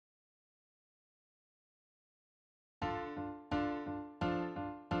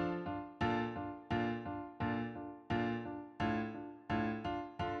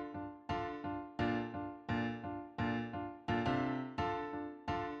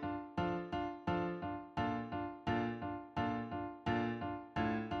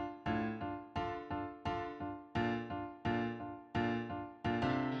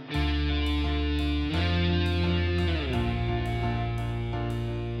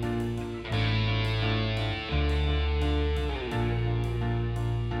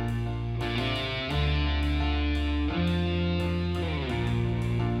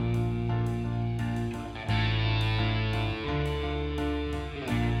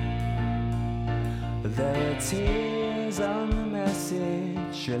tears on the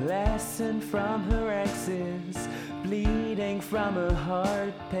message, a lesson from her exes, bleeding from a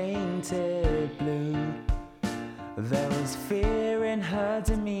heart painted blue. There was fear in her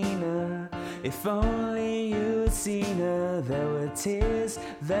demeanor, if only you had seen her. There were tears,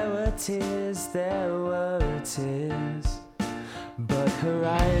 there were tears, there were tears. But her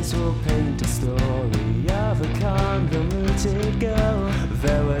eyes will paint a story of a convoluted girl.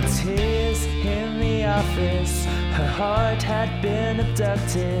 There were tears in the office, her heart had been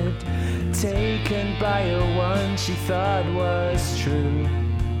abducted, taken by a one she thought was true.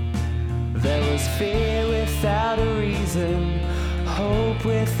 There was fear without a reason, hope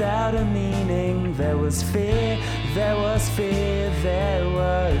without a meaning. There was fear, there was fear, there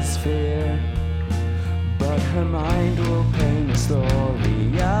was fear. But her mind will paint a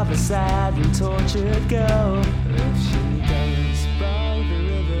story of a sad and tortured girl. If she goes by the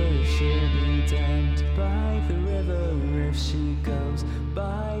river, she'll be damned by the river. If she goes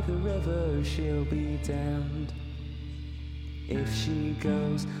by the river, she'll be damned. If she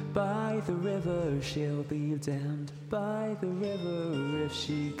goes by the river, she'll be damned by the river. If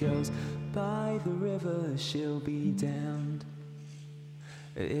she goes by the river, she'll be damned.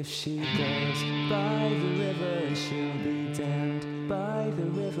 If she goes by the river, she'll be damned by the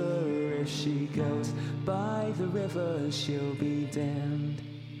river. If she goes by the river, she'll be damned.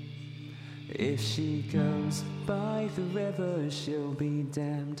 If she goes by the river, she'll be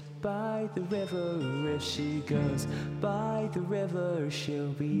damned by the river. If she goes by the river,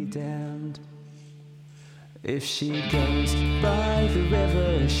 she'll be damned. If she goes by the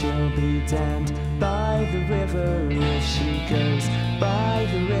river, she'll be damned by the river. If she goes by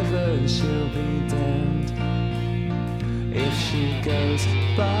the river, she'll be damned. If she goes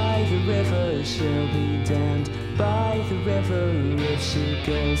by the river, she'll be damned by the river. If she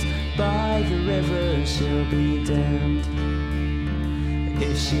goes by the river, she'll be damned.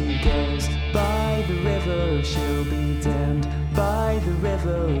 If she goes by the river, she'll be damned by the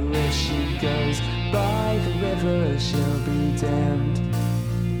river. If she goes by the river, she'll be damned.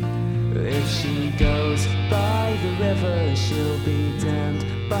 If she goes by the river, she'll be damned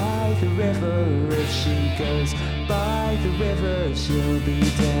by the river. If she goes by the river, she'll be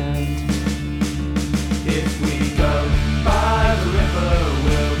damned. If we go by the river,